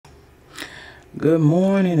Good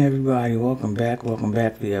morning, everybody. Welcome back.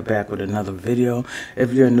 We are back with another video.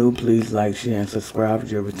 If you're new, please like, share, and subscribe. If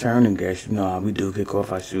you're a returning guest, you know how we do. Kick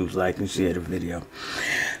off our shoes, like, and share the video.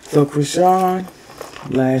 So Chrisean's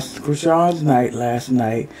night last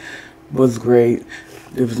night was great.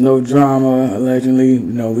 There was no drama, allegedly.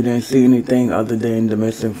 We didn't see anything other than the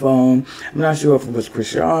missing phone. I'm not sure if it was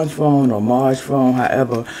Chrisean's phone or Marge's phone.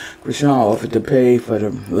 However, Chrisean offered to pay for the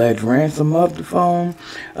alleged ransom of the phone,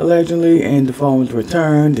 allegedly, and the phone was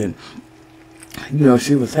returned. And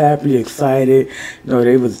she was happy, excited.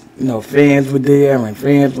 They was, fans were there, and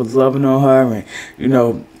fans was loving on her,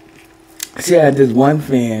 and she had this one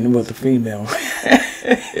fan. It was a female.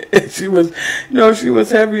 She was, she was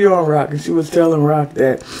heavy on Rock, and she was telling Rock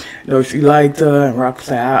that, she liked her, and Rock was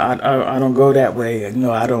saying, I don't go that way, and,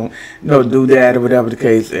 I don't, do that, or whatever the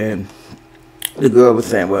case, and the girl was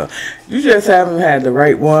saying, well, you just haven't had the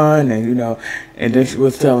right one, and, and then she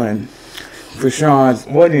was telling Chrisean's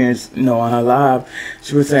audience, on her live,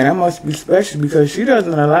 she was saying, that must be special because she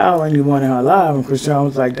doesn't allow anyone in her live. And Chrisean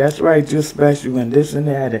was like, that's right, you're special and this and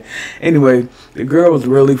that. And anyway, the girl was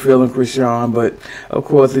really feeling Chrisean, but of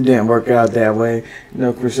course it didn't work out that way.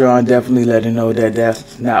 Chrisean definitely let her know that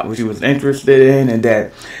that's not what she was interested in, and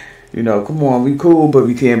that, come on, we cool, but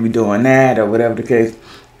we can't be doing that, or whatever the case.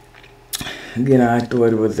 Again, I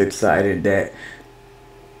thought it was exciting that,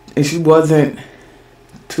 and she wasn't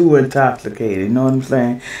too intoxicated, you know what I'm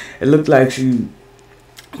saying? It looked like she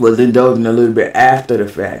was indulging a little bit after the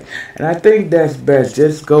fact, and I think that's best.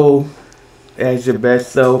 Just go as your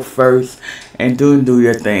best self first, and do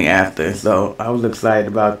your thing after. So I was excited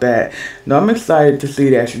about that. I'm excited to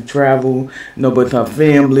see that she traveled, with her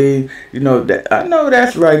family. That I know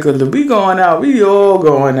that's right, because if we going out, we all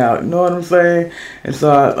going out. You know what I'm saying? And so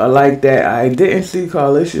I like that. I didn't see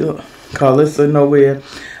Carlissa nowhere.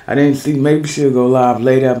 I didn't see, maybe she'll go live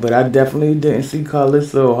later, but I definitely didn't see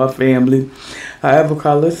Carlissa or her family. However,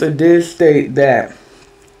 Carlissa did state that,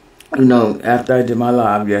 after I did my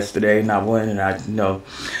live yesterday, and I went and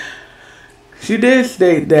she did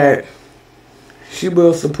state that she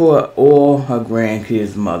will support all her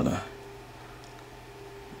grandkids' mother.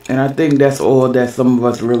 And I think that's all that some of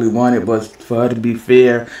us really wanted, was for her to be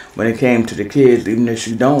fair when it came to the kids. Even if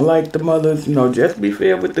she don't like the mothers, just be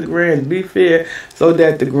fair with the grands. Be fair so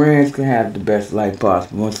that the grands can have the best life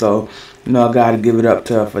possible. And so, I got to give it up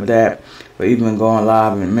to her for that, for even going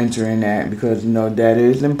live and mentoring that, because, that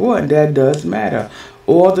is important. That does matter.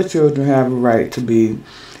 All the children have a right to be,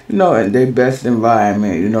 in their best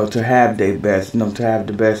environment, to have their best, to have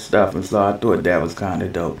the best stuff. And so I thought that was kind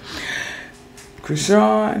of dope.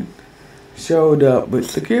 Chrisean showed up with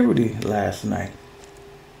security last night.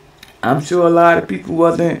 I'm sure a lot of people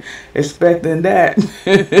wasn't expecting that.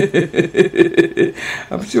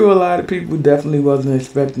 I'm sure a lot of people definitely wasn't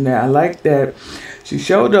expecting that. I like that she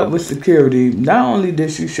showed up with security. Not only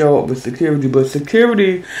did she show up with security, but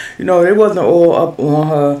security, they wasn't all up on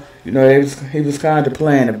her. He was kind of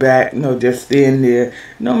playing the back, just standing there,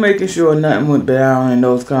 making sure nothing went down and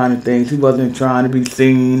those kind of things. He wasn't trying to be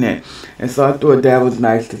seen, and so I thought that was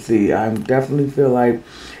nice to see. I definitely feel like,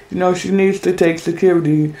 she needs to take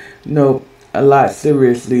security, a lot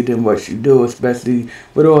seriously than what she do, especially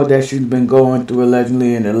with all that she's been going through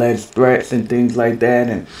allegedly, and alleged threats and things like that.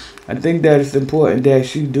 And I think that it's important that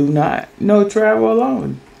she do not, travel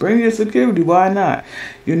alone. Bring your security. Why not?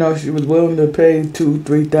 She was willing to pay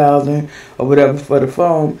 $2,000-3,000 or whatever for the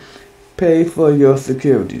phone. Pay for your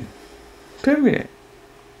security. Period.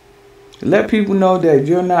 Let people know that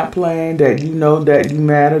you're not playing, that you know that you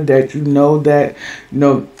matter, that you know that,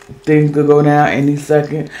 things could go down any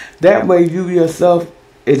second. That way you yourself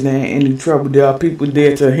isn't in any trouble. There are people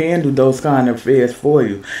there to handle those kind of affairs for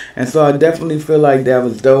you. And so I definitely feel like that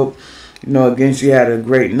was dope. Again, she had a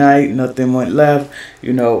great night. Nothing went left.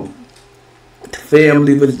 The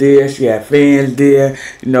family was there. She had fans there.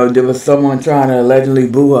 There was someone trying to allegedly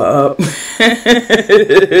boo her up.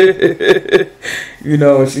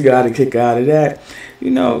 And she got a kick out of that.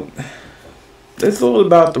 It's all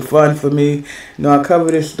about the fun for me. I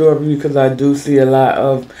cover this story because I do see a lot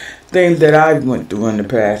of things that I went through in the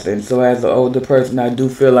past. And so as an older person, I do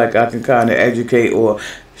feel like I can kind of educate or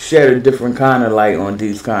shed a different kind of light on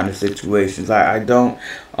these kind of situations. I don't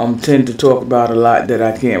tend to talk about a lot that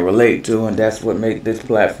I can't relate to, and that's what makes this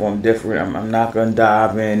platform different. I'm not going to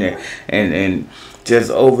dive in and just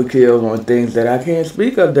overkill on things that I can't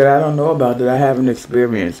speak of, that I don't know about, that I haven't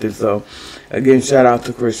experienced. And so, again, shout out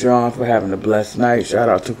to Chrisean for having a blessed night. Shout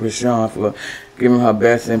out to Chrisean for giving her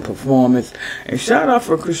best in performance. And shout out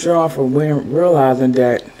for Chrisean for realizing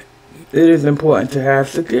that it is important to have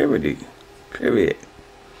security. Period.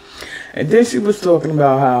 And then she was talking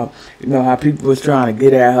about how, you know, how people was trying to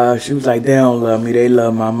get at her. She was like, they don't love me, they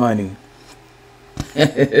love my money.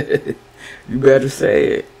 You better say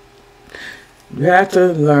it. You have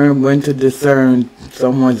to learn when to discern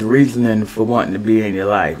someone's reasoning for wanting to be in your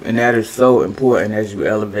life. And that is so important as you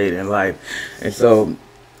elevate in life. And so,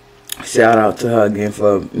 shout out to her again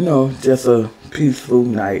for, you know, just a peaceful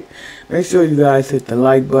night. Make sure you guys hit the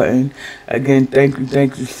like button. Again, thank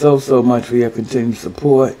you so much for your continued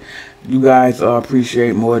support. You guys are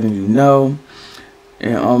appreciated more than you know.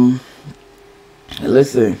 And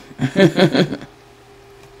listen.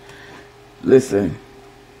 Listen.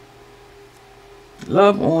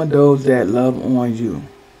 Love on those that love on you.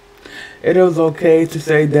 It is okay to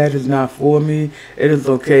say that is not for me. It is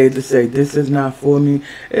okay to say this is not for me.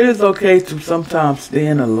 It is okay to sometimes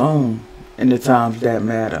stand alone in the times that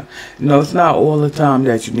matter. You know, it's not all the time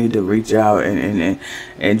that you need to reach out and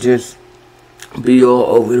just be all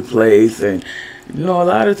over the place. And, you know, a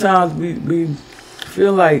lot of times we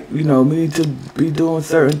feel like, you know, we need to be doing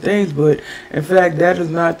certain things, but in fact that is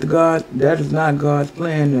not God's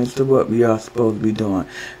plan as to what we are supposed to be doing.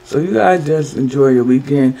 So you guys just enjoy your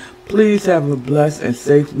weekend. Please have a blessed and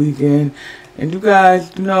safe weekend. And you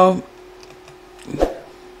guys, you know,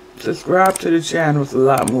 subscribe to the channel. It's a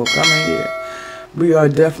lot more coming here. We are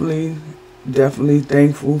definitely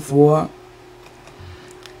thankful for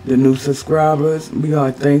the new subscribers. We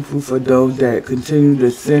are thankful for those that continue to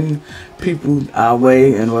send people our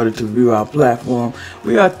way in order to view our platform.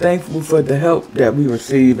 We are thankful for the help that we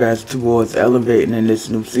receive as towards elevating in this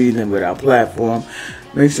new season with our platform.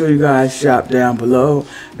 Make sure you guys shop down below.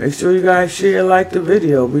 Make sure you guys share, like the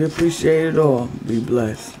video. We appreciate it all. Be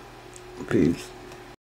blessed. Peace.